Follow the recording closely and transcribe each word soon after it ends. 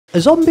A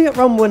zombie at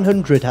round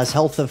 100 has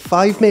health of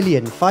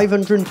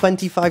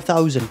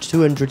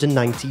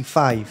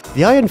 5,525,295.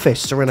 The Iron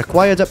Fists are an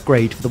acquired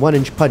upgrade for the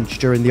 1-inch punch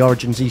during the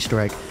Origins Easter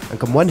egg, and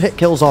can one-hit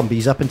kill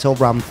zombies up until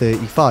round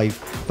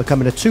 35,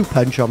 becoming a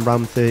 2-punch on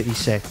round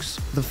 36.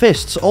 The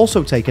Fists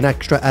also take an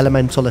extra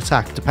elemental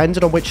attack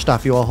depending on which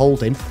staff you are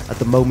holding at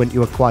the moment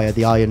you acquire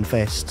the Iron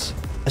Fists.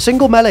 A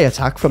single melee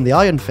attack from the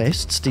Iron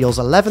Fists deals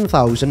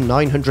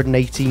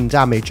 11,918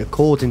 damage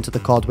according to the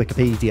COD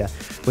Wikipedia,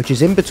 which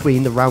is in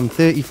between the round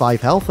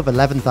 35 health of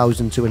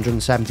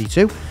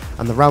 11,272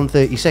 and the round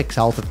 36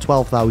 health of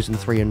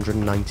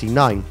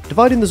 12,399.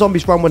 Dividing the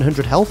zombies' round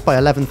 100 health by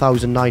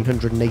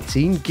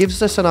 11,918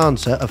 gives us an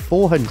answer of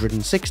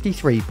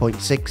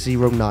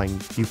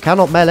 463.609. You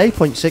cannot melee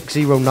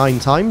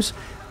 0.609 times,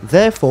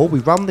 therefore we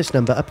round this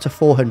number up to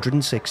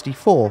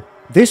 464.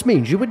 This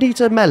means you would need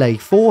to melee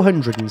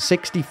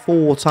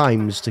 464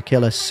 times to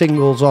kill a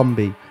single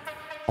zombie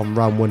on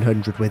round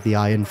 100 with the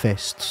Iron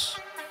Fists.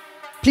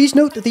 Please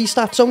note that these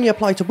stats only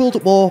apply to World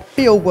at War,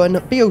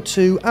 BO1,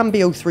 BO2 and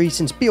BO3,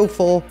 since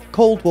BO4,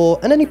 Cold War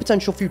and any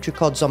potential future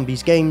COD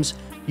Zombies games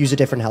use a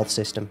different health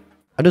system.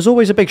 And as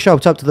always, a big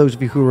shout out to those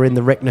of you who are in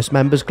the Ricktness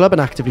Members Club and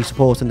actively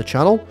supporting the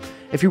channel.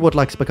 If you would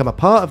like to become a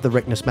part of the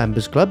Ricktness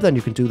Members Club, then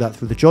you can do that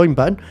through the join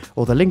button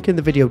or the link in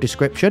the video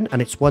description,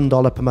 and it's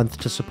 $1 per month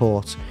to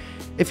support.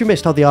 If you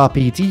missed how the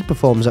RPD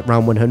performs at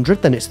round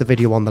 100, then it's the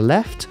video on the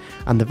left,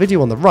 and the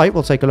video on the right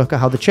will take a look at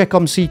how the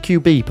Chicom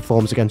CQB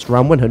performs against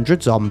round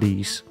 100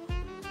 zombies.